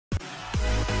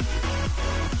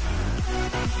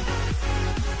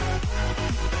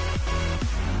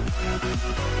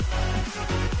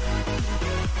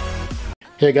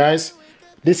Hey guys,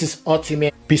 this is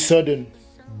Ultimea Poseidon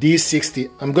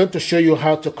D60. I'm going to show you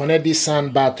how to connect this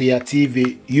soundbar to your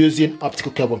TV using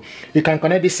optical cable. You can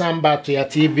connect this soundbar to your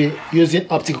TV using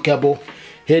optical cable,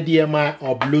 HDMI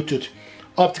or Bluetooth.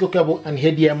 Optical cable and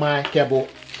HDMI cable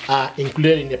are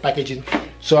included in the packaging.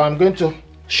 So I'm going to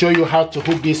show you how to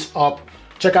hook this up.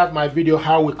 Check out my video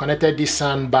how we connected this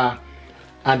soundbar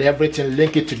and everything,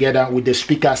 link it together with the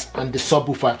speakers and the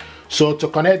subwoofer. So to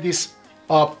connect this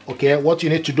up, okay, what you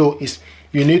need to do is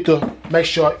you need to make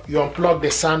sure you unplug the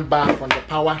soundbar from the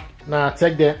power. Now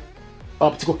take the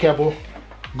optical cable,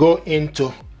 go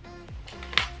into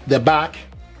the back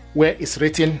where it's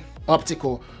written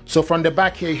optical. So from the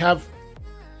back here you have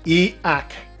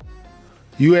EAC,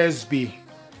 USB,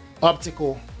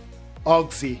 optical,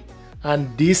 auxi,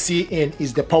 and DC in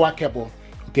is the power cable.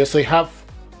 Okay, so you have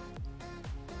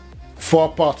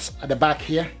 4 ports at the back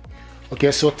here. Okay,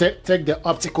 so take the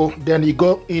optical, then you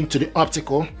go into the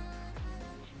optical,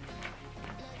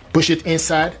 push it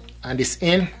inside, and it's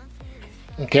in.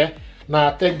 Okay,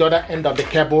 now take the other end of the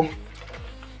cable,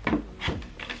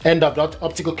 end of that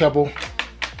optical cable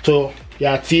to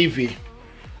your TV.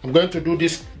 I'm going to do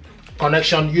this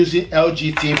connection using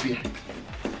LG TV.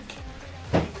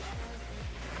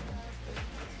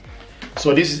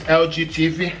 So this is LG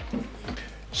TV.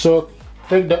 So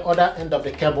take the other end of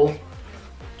the cable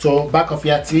to back of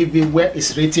your TV where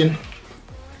it's written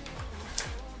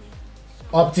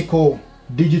optical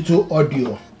digital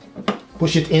audio.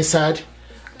 Push it inside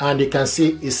and you can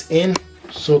see it's in.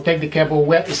 So take the cable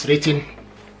where it's written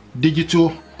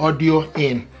digital audio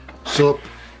in. So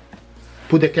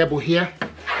put the cable here.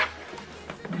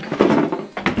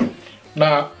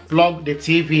 Now plug the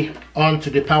TV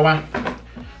onto the power,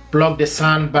 plug the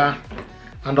soundbar,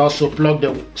 and also plug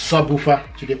the subwoofer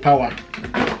to the power.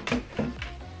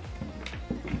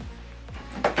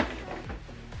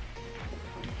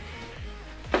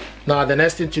 Now the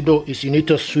next thing to do is you need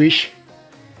to switch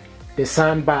the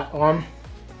soundbar on.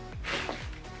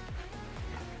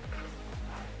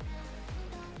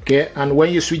 Okay, and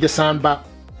when you switch the soundbar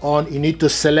on, you need to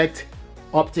select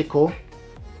optical,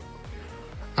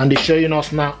 and it's showing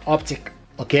us now optic.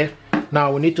 Okay,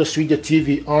 now we need to switch the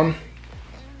TV on.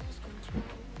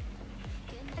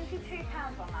 £22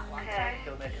 on that one.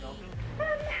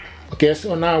 Okay,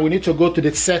 so now we need to go to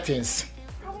the settings.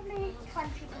 Probably 20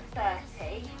 to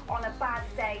 30 on a bad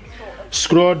day sort of.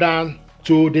 Scroll down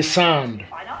to the sound,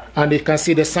 and you can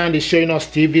see the sound is showing us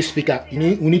TV speaker.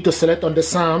 We need to select on the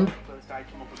sound.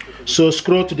 So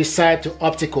scroll to the side to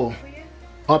optical,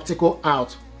 optical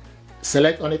out,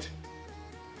 select on it.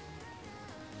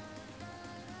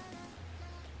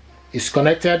 It's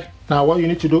connected. Now what you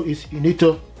need to do is you need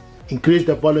to increase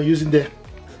the volume using the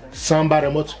soundbar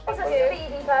remote. It's a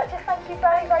speedy purchase, thank you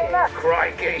very, very much.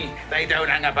 Crikey, they don't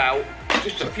hang about.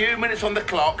 Just a few minutes on the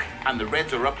clock and the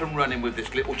Reds are up and running with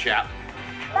this little chap.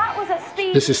 That was a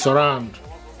speedy. This is surround.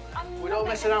 We don't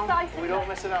mess around. We don't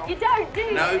mess around. You don't, do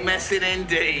you? No messing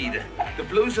indeed. The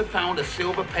Blues have found a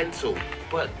silver pencil,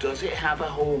 but does it have a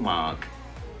hallmark?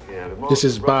 Yeah, the This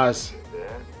is mark bars.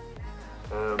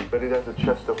 there, but it has a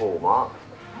Chester hallmark.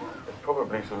 It's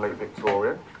probably some late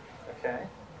Victorian. Okay.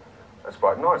 That's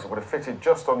quite nice. It would have fitted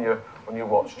just on your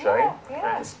watch chain.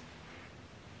 Yes.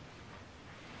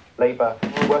 Labour,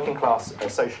 working class,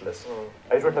 socialists.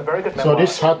 He's written a very good So memoir.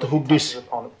 this is how to hook this.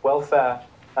 Upon welfare,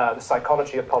 the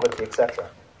psychology of poverty, etc.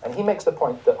 And he makes the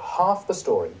point that half the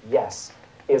story, yes,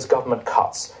 is government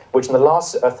cuts, which in the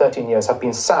last 13 years have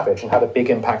been savage and had a big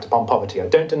impact upon poverty. I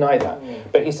don't deny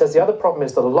that. But he says the other problem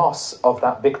is the loss of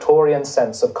that Victorian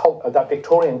sense of that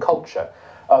Victorian culture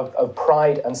of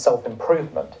pride and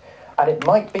self-improvement. And it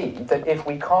might be that if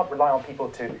we can't rely on people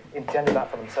to engender that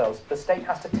for themselves, the state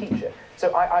has to teach it.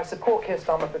 So I support Keir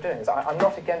Starmer for doing this. I'm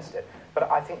not against it, but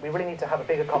I think we really need to have a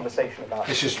bigger conversation about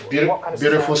This is what kind of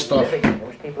beautiful society stuff. we're living in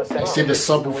which people are saying, You see the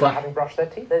subwoofer. having brushed their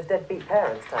teeth. There's deadbeat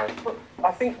parents, Terry.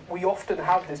 I think we often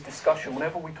have this discussion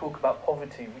whenever we talk about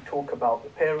poverty. We talk about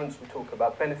the parents, we talk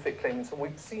about benefit claimants, and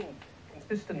we've seen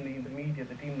consistently in the media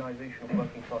the demonisation of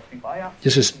working class people.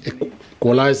 This is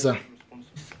equalizer,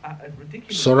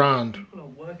 ridiculous. surround. People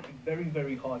are working very,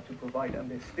 very hard to provide,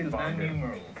 and they're still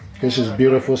numerals. This is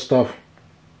beautiful stuff.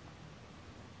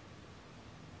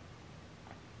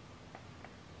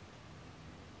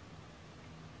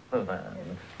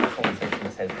 The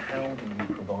conversation says, how do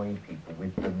you provide people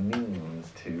with the means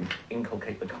to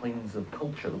inculcate the kinds of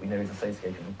culture that we know is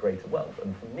associated with greater wealth.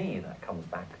 And for me, that comes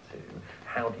back to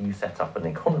how do you set up an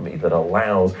economy that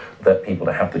allows that people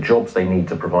to have the jobs they need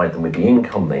to provide them with the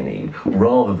income they need,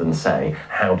 rather than say,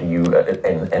 how do you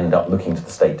end up looking to the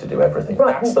state to do everything?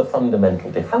 Right. That's the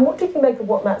fundamental difference. And what did you make of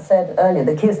what Matt said earlier,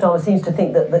 that Keir Starmer seems to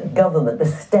think that the government, the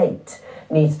state,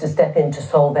 needs to step in to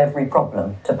solve every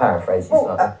problem, to paraphrase you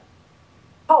slightly?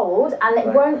 Hold, and it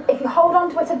won't, if you hold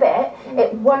on to it a bit,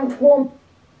 it won't warm.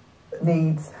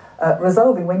 Needs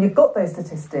resolving when you've got those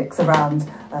statistics around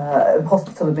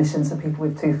hospital admissions for people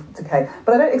with tooth decay.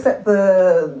 But I don't accept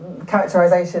the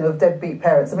characterisation of deadbeat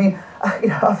parents. I mean,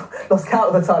 I've lost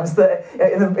count of the times that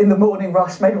in the morning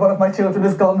rush, maybe one of my children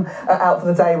has gone out for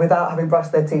the day without having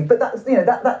brushed their teeth. But that's,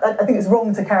 that I think it's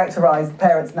wrong to characterise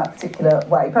parents in that particular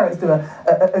way. Parents do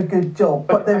a good job,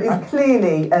 but there is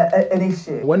clearly an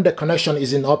issue. When the connection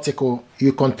is in optical,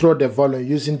 you control the volume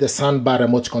using the soundbar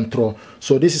remote control.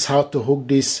 So this is how to hook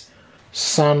this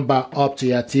soundbar up to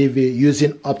your TV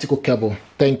using optical cable.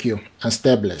 Thank you and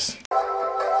stay blessed.